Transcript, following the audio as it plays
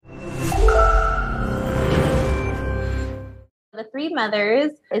Three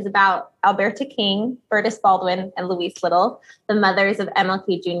Mothers is about Alberta King, Bertus Baldwin, and Louise Little, the mothers of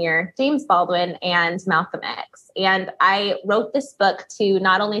MLK Jr., James Baldwin, and Malcolm X. And I wrote this book to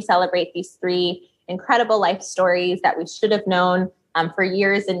not only celebrate these three incredible life stories that we should have known for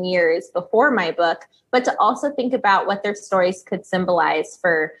years and years before my book, but to also think about what their stories could symbolize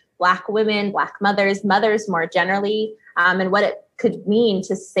for Black women, Black mothers, mothers more generally, and what it could mean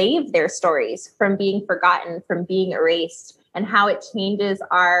to save their stories from being forgotten, from being erased, and how it changes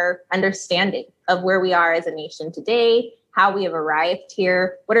our understanding of where we are as a nation today, how we have arrived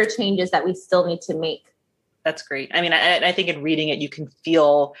here, what are changes that we still need to make. That's great. I mean, I think in reading it, you can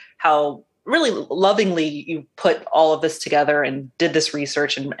feel how really lovingly you put all of this together and did this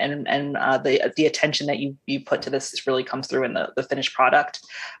research, and the attention that you put to this really comes through in the finished product.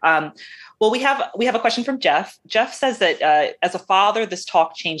 Well, we have a question from Jeff. Jeff says that as a father, this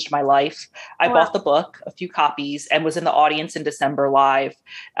talk changed my life. I bought the book, a few copies, and was in the audience in December live,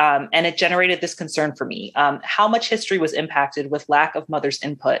 and it generated this concern for me. How much history was impacted with lack of mothers'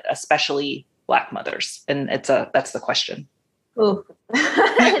 input, especially Black mothers? And that's the question. Ooh,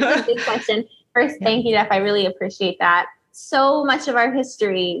 it's a big question. First, thank you, Jeff. I really appreciate that. So much of our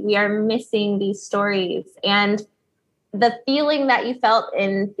history, we are missing these stories. And the feeling that you felt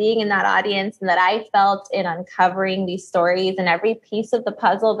in being in that audience and that I felt in uncovering these stories and every piece of the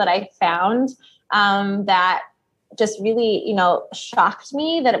puzzle that I found that just really, shocked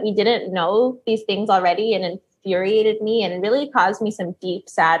me that we didn't know these things already, and infuriated me and really caused me some deep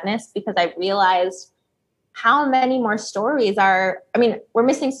sadness, because I realized how many more stories we're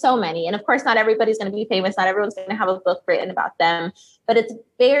missing so many. And of course, not everybody's going to be famous. Not everyone's going to have a book written about them, but it's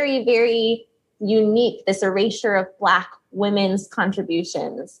very, very unique, this erasure of Black women's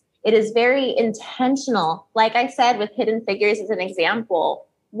contributions. It is very intentional. Like I said, with Hidden Figures as an example,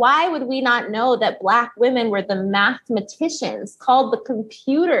 why would we not know that Black women were the mathematicians, called the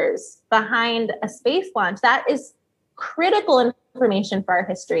computers behind a space launch? That is critical information for our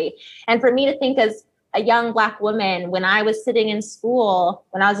history. And for me to think as a young Black woman, when I was sitting in school,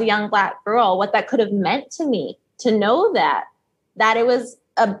 when I was a young Black girl, what that could have meant to me, to know that it was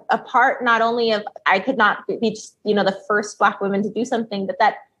a part not only of, I could not be just, the first Black woman to do something, but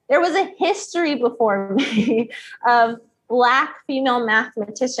that there was a history before me of Black female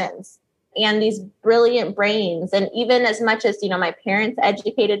mathematicians and these brilliant brains. And even as much as, my parents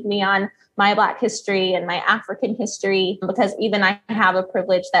educated me on my Black history and my African history, because even I have a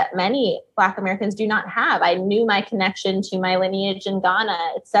privilege that many Black Americans do not have. I knew my connection to my lineage in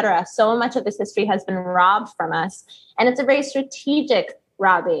Ghana, et cetera. So much of this history has been robbed from us. And it's a very strategic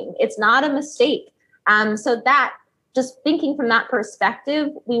robbing. It's not a mistake. So that, just thinking from that perspective,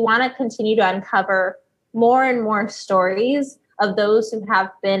 we want to continue to uncover more and more stories of those who have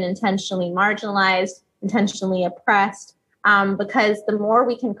been intentionally marginalized, intentionally oppressed, because the more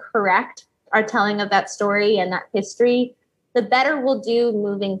we can correct our telling of that story and that history, the better we'll do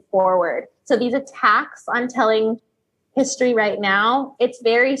moving forward. So these attacks on telling history right now, it's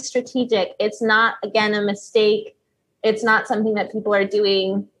very strategic. It's not, again, a mistake. It's not something that people are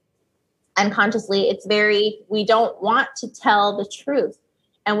doing unconsciously. We don't want to tell the truth.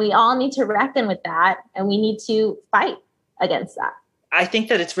 And we all need to reckon with that. And we need to fight against that. I think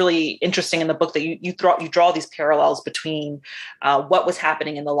that it's really interesting in the book that you draw these parallels between what was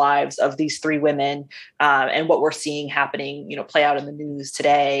happening in the lives of these three women and what we're seeing happening, play out in the news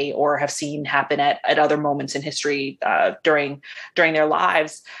today, or have seen happen at other moments in history during their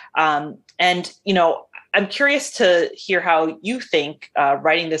lives. I'm curious to hear how you think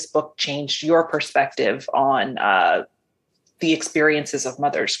writing this book changed your perspective on the experiences of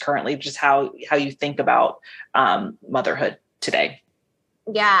mothers currently, just how you think about motherhood today.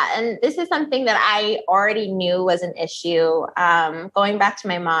 Yeah, and this is something that I already knew was an issue. Going back to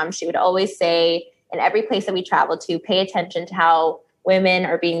my mom, she would always say, in every place that we travel to, pay attention to how women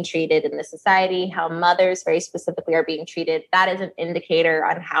are being treated in the society, how mothers very specifically are being treated. That is an indicator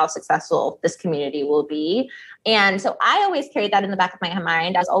on how successful this community will be. And so I always carried that in the back of my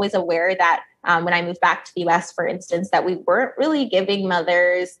mind. I was always aware that when I moved back to the US, for instance, that we weren't really giving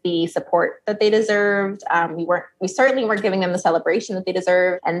mothers the support that they deserved. We certainly weren't giving them the celebration that they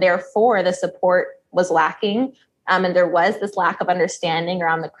deserved. And therefore, the support was lacking. And there was this lack of understanding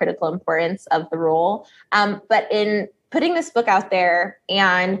around the critical importance of the role. But in putting this book out there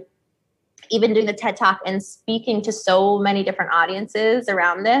and even doing the TED Talk and speaking to so many different audiences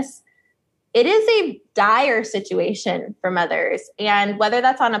around this, it is a dire situation for mothers. And whether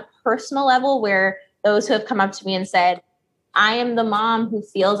that's on a personal level, where those who have come up to me and said, I am the mom who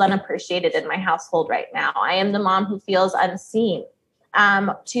feels unappreciated in my household right now. I am the mom who feels unseen,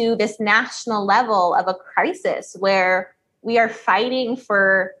 to this national level of a crisis where we are fighting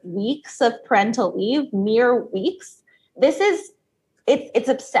for weeks of parental leave, mere weeks. It's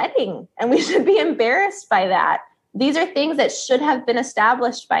upsetting, and we should be embarrassed by that. These are things that should have been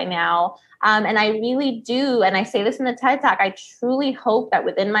established by now. And I really do, and I say this in the TED Talk, I truly hope that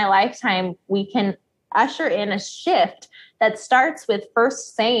within my lifetime, we can usher in a shift that starts with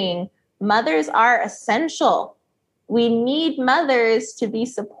first saying, mothers are essential. We need mothers to be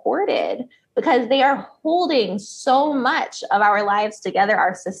supported because they are holding so much of our lives together,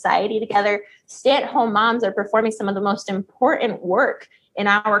 our society together. Stay-at-home moms are performing some of the most important work in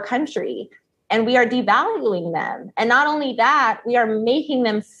our country, and we are devaluing them. And not only that, we are making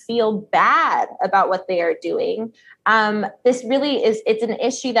them feel bad about what they are doing. This really it's an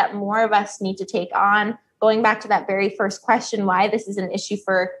issue that more of us need to take on. Going back to that very first question, why this is an issue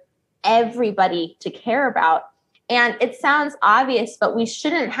for everybody to care about. And it sounds obvious, but we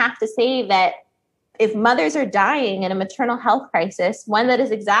shouldn't have to say that if mothers are dying in a maternal health crisis, one that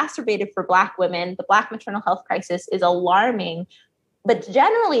is exacerbated for Black women, the Black maternal health crisis is alarming. But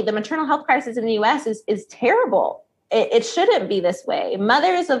generally, the maternal health crisis in the US is terrible. It shouldn't be this way.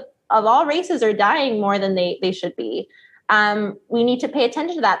 Mothers of all races are dying more than they should be. We need to pay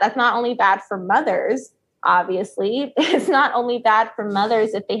attention to that. That's not only bad for mothers, obviously. It's not only bad for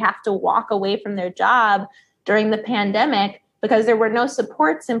mothers if they have to walk away from their job during the pandemic because there were no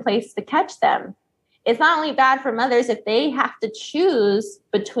supports in place to catch them. It's not only bad for mothers if they have to choose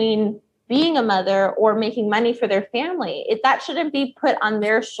between being a mother or making money for their family. That shouldn't be put on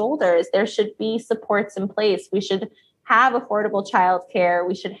their shoulders. There should be supports in place. We should have affordable childcare.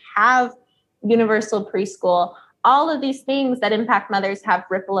 We should have universal preschool. All of these things that impact mothers have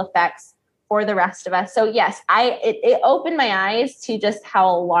ripple effects for the rest of us. So yes, it opened my eyes to just how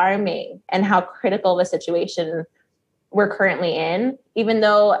alarming and how critical the situation we're currently in. Even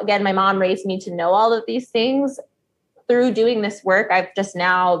though, again, my mom raised me to know all of these things, through doing this work, I've just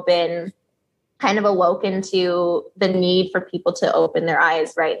now been kind of awoken to the need for people to open their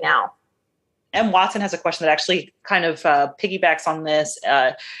eyes right now. And Watson has a question that actually kind of piggybacks on this,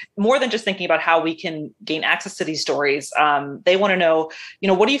 more than just thinking about how we can gain access to these stories. They want to know,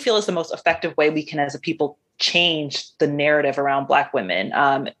 what do you feel is the most effective way we can, as a people, change the narrative around Black women?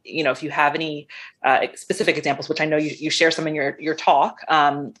 If you have any specific examples, which I know you share some in your talk,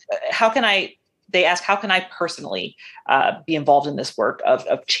 they ask, how can I personally be involved in this work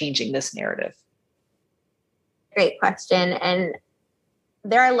of changing this narrative? Great question. And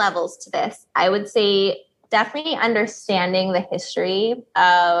there are levels to this. I would say definitely understanding the history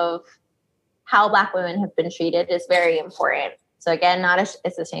of how Black women have been treated is very important. So again,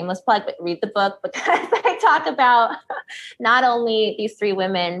 it's a shameless plug, but read the book because I talk about not only these three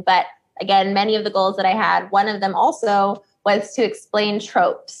women, but again, many of the goals that I had. One of them also was to explain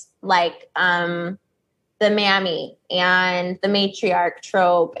tropes like the mammy and the matriarch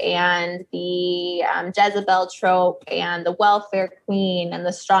trope and the Jezebel trope and the welfare queen and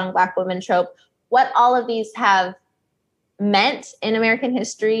the strong Black woman trope, what all of these have meant in American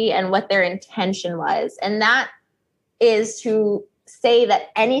history and what their intention was. And that is to say that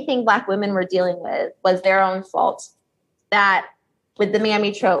anything Black women were dealing with was their own fault. That with the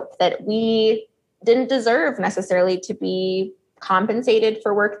mammy trope, that we didn't deserve necessarily to be compensated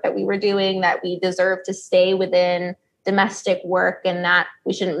for work that we were doing, that we deserve to stay within domestic work, and that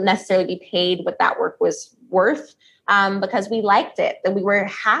we shouldn't necessarily be paid what that work was worth because we liked it, that we were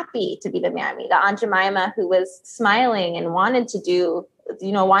happy to be the mammy, the Aunt Jemima who was smiling and wanted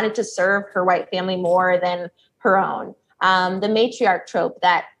to serve her white family more than her own. The matriarch trope,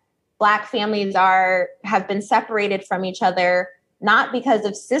 that Black families have been separated from each other not because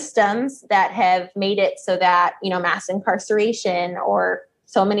of systems that have made it so that, mass incarceration or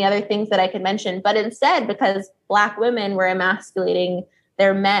so many other things that I could mention, but instead because Black women were emasculating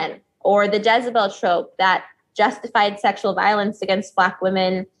their men. Or the Jezebel trope that justified sexual violence against Black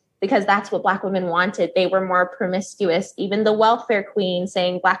women because that's what Black women wanted. They were more promiscuous. Even the welfare queen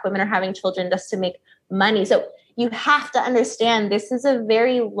saying Black women are having children just to make money. So you have to understand this is a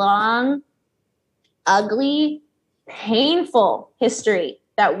very long, ugly, painful history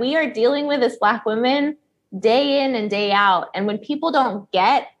that we are dealing with as Black women day in and day out. And when people don't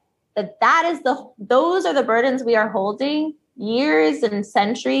get that those are the burdens we are holding, years and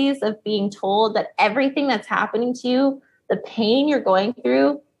centuries of being told that everything that's happening to you, the pain you're going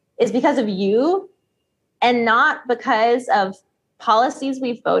through, is because of you and not because of policies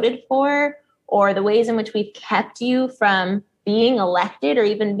we've voted for or the ways in which we've kept you from being elected or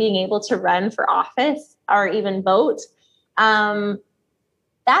even being able to run for office or even vote.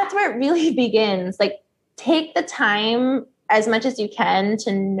 That's where it really begins. Like, take the time as much as you can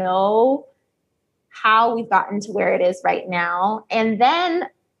to know how we've gotten to where it is right now. And then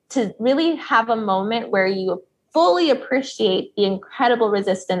to really have a moment where you fully appreciate the incredible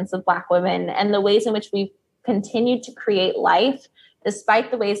resistance of Black women and the ways in which we've continued to create life,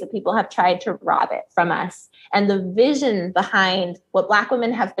 despite the ways that people have tried to rob it from us, and the vision behind what Black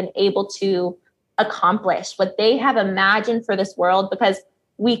women have been able to accomplish, what they have imagined for this world, because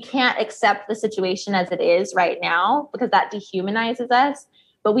we can't accept the situation as it is right now, because that dehumanizes us.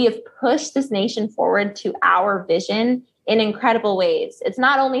 But we have pushed this nation forward to our vision in incredible ways. It's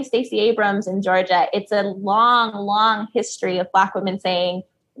not only Stacey Abrams in Georgia, it's a long, long history of Black women saying,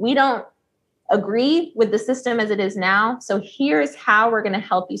 we don't agree with the system as it is now. So here's how we're going to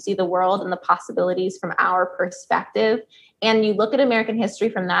help you see the world and the possibilities from our perspective. And you look at American history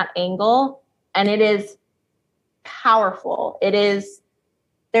from that angle, and it is powerful.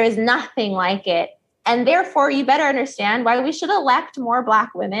 There is nothing like it. And therefore, you better understand why we should elect more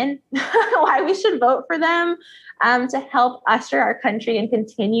Black women, why we should vote for them to help usher our country and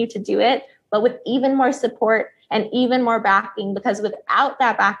continue to do it, but with even more support and even more backing, because without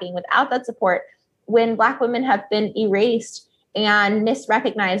that backing, without that support, when Black women have been erased and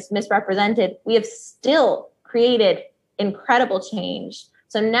misrecognized, misrepresented, we have still created incredible change.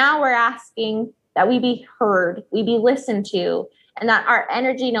 So now we're asking that we be heard, we be listened to, and that our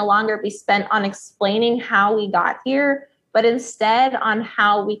energy no longer be spent on explaining how we got here, but instead on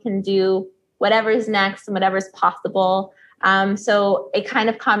how we can do whatever's next and whatever's possible. So a kind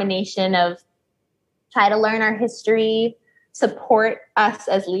of combination of try to learn our history, support us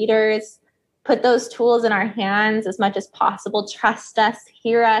as leaders, put those tools in our hands as much as possible, trust us,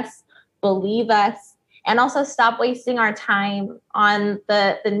 hear us, believe us, and also stop wasting our time on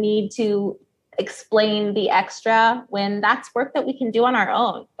the need to explain the extra when that's work that we can do on our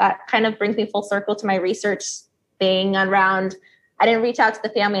own. That kind of brings me full circle to my research thing around, I didn't reach out to the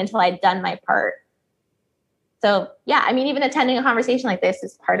family until I'd done my part. So yeah, I mean, even attending a conversation like this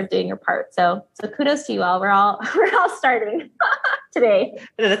is part of doing your part. So kudos to you all. We're all starting today.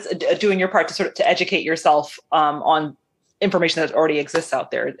 That's doing your part to sort of to educate yourself on information that already exists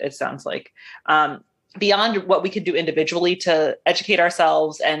out there. It sounds like beyond what we can do individually to educate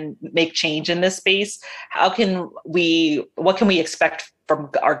ourselves and make change in this space. What can we expect from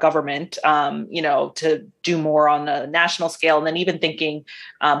our government, to do more on a national scale, and then even thinking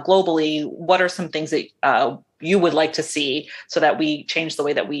globally, what are some things that you would like to see so that we change the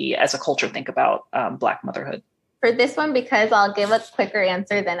way that we as a culture think about Black motherhood? For this one, because I'll give a quicker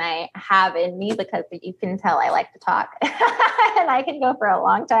answer than I have in me, because you can tell I like to talk and I can go for a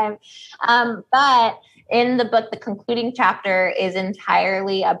long time. But in the book, the concluding chapter is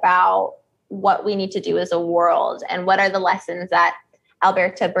entirely about what we need to do as a world and what are the lessons that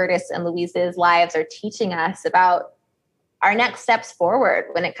Alberta, Bertus, and Louise's lives are teaching us about our next steps forward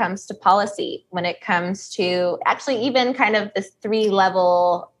when it comes to policy, when it comes to actually even kind of this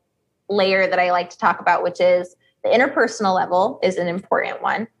 3-level layer that I like to talk about, which is the interpersonal level is an important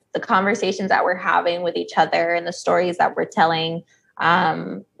one. The conversations that we're having with each other and the stories that we're telling.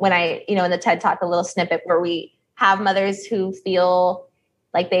 When I, in the TED Talk, a little snippet where we have mothers who feel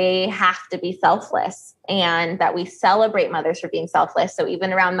like they have to be selfless and that we celebrate mothers for being selfless. So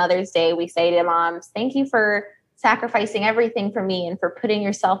even around Mother's Day, we say to moms, thank you for sacrificing everything for me and for putting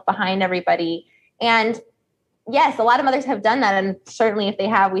yourself behind everybody. And yes, a lot of mothers have done that. And certainly if they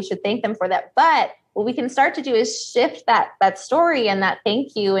have, we should thank them for that. But what we can start to do is shift that story and that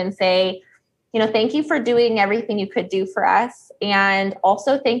thank you and say, thank you for doing everything you could do for us. And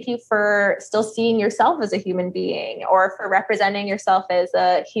also thank you for still seeing yourself as a human being, or for representing yourself as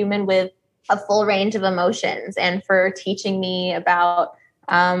a human with a full range of emotions, and for teaching me about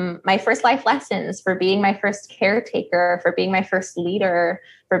my first life lessons, for being my first caretaker, for being my first leader,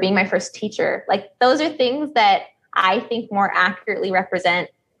 for being my first teacher. Like, those are things that I think more accurately represent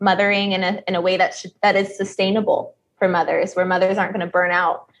mothering in a way that is sustainable for mothers, where mothers aren't going to burn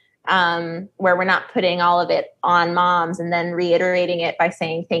out, where we're not putting all of it on moms and then reiterating it by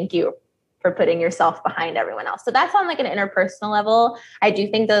saying thank you for putting yourself behind everyone else. So that's on like an interpersonal level. I do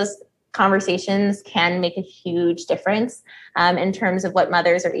think those conversations can make a huge difference in terms of what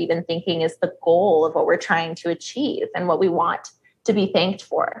mothers are even thinking is the goal of what we're trying to achieve and what we want to be thanked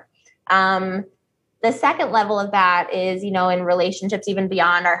for. The second level of that is, in relationships, even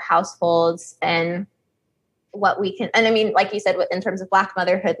beyond our households, and what we can, and I mean, like you said, in terms of Black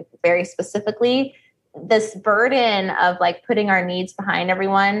motherhood, very specifically, this burden of like putting our needs behind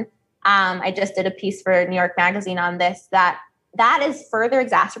everyone. I just did a piece for New York Magazine on this, that is further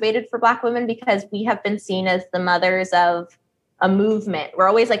exacerbated for Black women because we have been seen as the mothers of a movement. We're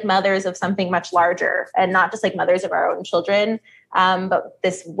always like mothers of something much larger, and not just like mothers of our own children. But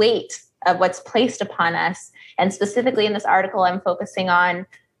this weight of what's placed upon us. And specifically in this article, I'm focusing on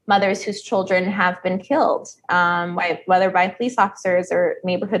mothers whose children have been killed, whether by police officers or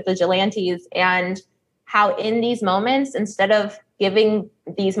neighborhood vigilantes, and how in these moments, instead of giving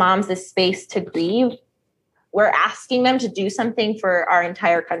these moms this space to grieve, we're asking them to do something for our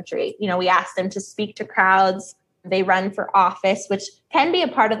entire country. We ask them to speak to crowds. They run for office, which can be a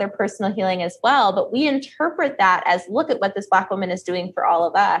part of their personal healing as well. But we interpret that as, look at what this Black woman is doing for all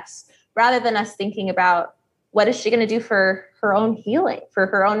of us, rather than us thinking about what is she going to do for her own healing, for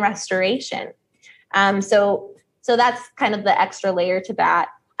her own restoration. So that's kind of the extra layer to that.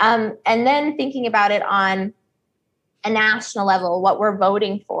 And then thinking about it on a national level, what we're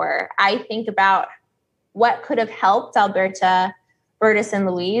voting for, I think about what could have helped Alberta, Bertus, and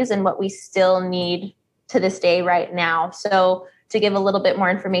Louise, and what we still need to this day right now. So to give a little bit more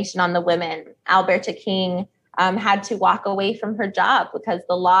information on the women, Alberta King had to walk away from her job because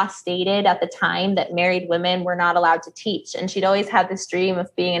the law stated at the time that married women were not allowed to teach. And she'd always had this dream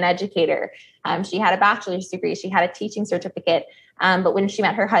of being an educator. She had a bachelor's degree. She had a teaching certificate. But when she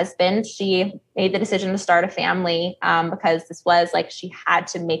met her husband, she made the decision to start a family because this was like she had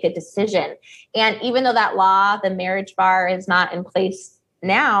to make a decision. And even though that law, the marriage bar, is not in place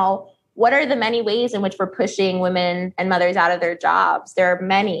now, what are the many ways in which we're pushing women and mothers out of their jobs? There are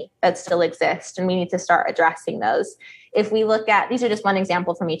many that still exist, and we need to start addressing those. If we look at, these are just one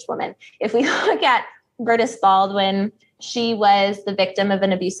example from each woman. If we look at Bertus Baldwin, she was the victim of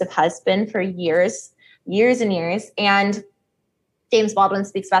an abusive husband for years and years. And James Baldwin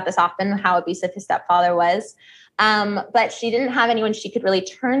speaks about this often, how abusive his stepfather was. But she didn't have anyone she could really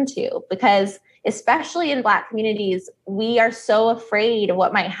turn to, because especially in Black communities, we are so afraid of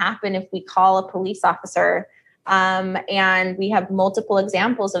what might happen if we call a police officer. And we have multiple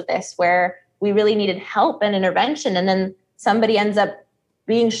examples of this where we really needed help and intervention, and then somebody ends up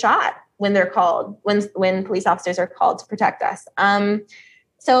being shot when they're called, when police officers are called to protect us.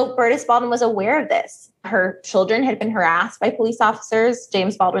 So Bertus Baldwin was aware of this. Her children had been harassed by police officers.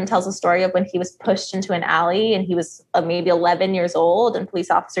 James Baldwin tells a story of when he was pushed into an alley and he was maybe 11 years old, and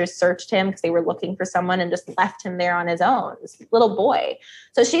police officers searched him because they were looking for someone and just left him there on his own, this little boy.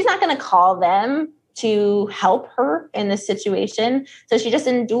 So she's not going to call them to help her in this situation. So she just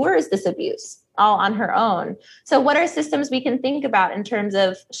endures this abuse all on her own. So what are systems we can think about in terms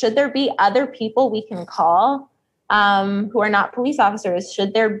of, should there be other people we can call who are not police officers?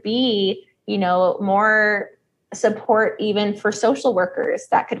 Should there be, more support even for social workers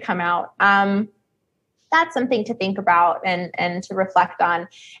that could come out? That's something to think about and to reflect on.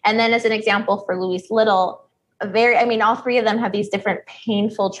 And then as an example for Louise Little, all three of them have these different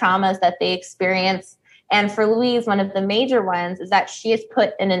painful traumas that they experience. And for Louise, one of the major ones is that she is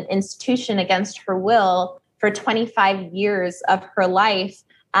put in an institution against her will for 25 years of her life,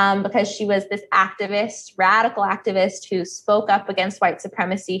 because she was this activist, radical activist, who spoke up against white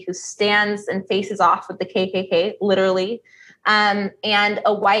supremacy, who stands and faces off with the KKK, literally. And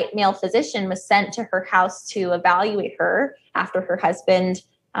a white male physician was sent to her house to evaluate her after her husband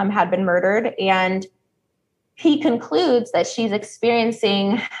had been murdered. And he concludes that she's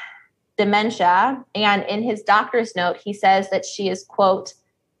experiencing dementia. And in his doctor's note, he says that she is, quote,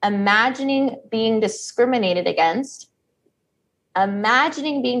 imagining being discriminated against. This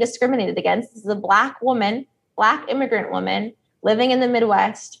is a Black woman, Black immigrant woman living in the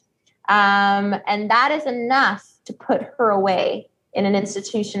Midwest. And that is enough to put her away in an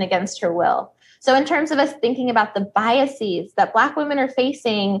institution against her will. So in terms of us thinking about the biases that Black women are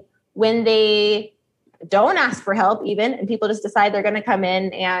facing when they don't ask for help even, and people just decide they're going to come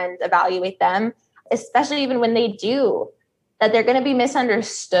in and evaluate them, especially even when they do, that they're going to be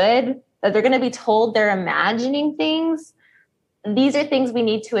misunderstood, that they're going to be told they're imagining things. These are things we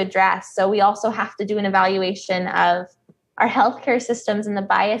need to address. So we also have to do an evaluation of our healthcare systems and the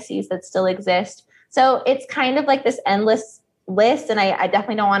biases that still exist. So it's kind of like this endless list. And I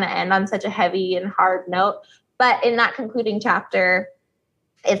definitely don't want to end on such a heavy and hard note. But in that concluding chapter,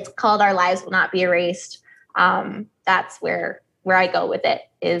 it's called Our Lives Will Not Be Erased. That's where I go with it,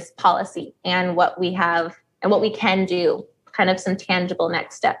 is policy and what we have and what we can do, kind of some tangible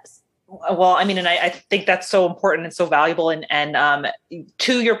next steps. Well, and I think that's so important and so valuable. And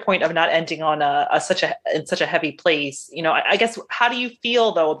to your point of not ending on such a heavy place, I guess, how do you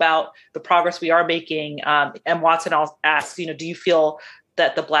feel though about the progress we are making? And Watson asks, do you feel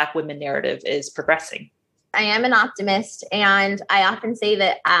that the Black women narrative is progressing? I am an optimist, and I often say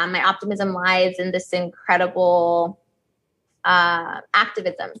that my optimism lies in this incredible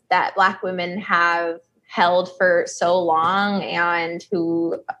activism that Black women have held for so long and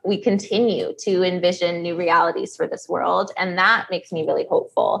who we continue to envision new realities for this world. And that makes me really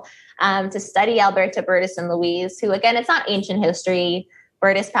hopeful to study Alberta Burtis and Louise, who, again, it's not ancient history.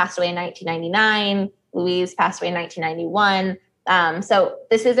 Burtis passed away in 1999. Louise passed away in 1991. So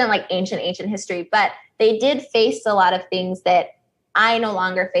this isn't like ancient history, but they did face a lot of things that I no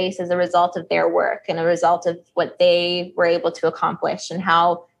longer face as a result of their work and a result of what they were able to accomplish and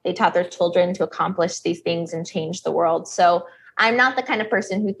how they taught their children to accomplish these things and change the world. So I'm not the kind of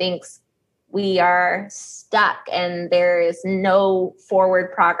person who thinks we are stuck and there is no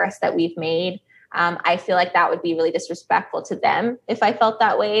forward progress that we've made. I feel like that would be really disrespectful to them if I felt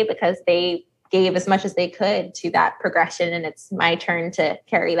that way, because they gave as much as they could to that progression. And it's my turn to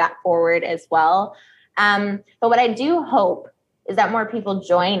carry that forward as well. But what I do hope is that more people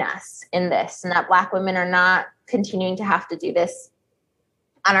join us in this and that Black women are not continuing to have to do this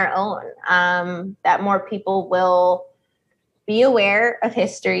on our own, that more people will be aware of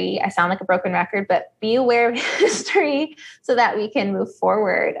history. I sound like a broken record, but be aware of history so that we can move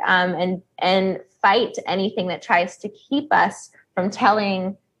forward and fight anything that tries to keep us from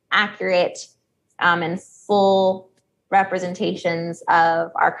telling accurate and full representations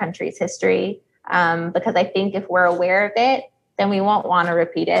of our country's history. Because I think if we're aware of it, then we won't want to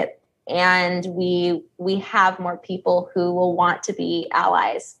repeat it. And we have more people who will want to be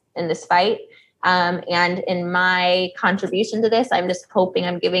allies in this fight. And in my contribution to this, I'm just hoping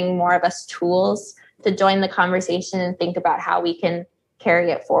I'm giving more of us tools to join the conversation and think about how we can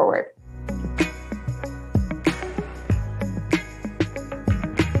carry it forward.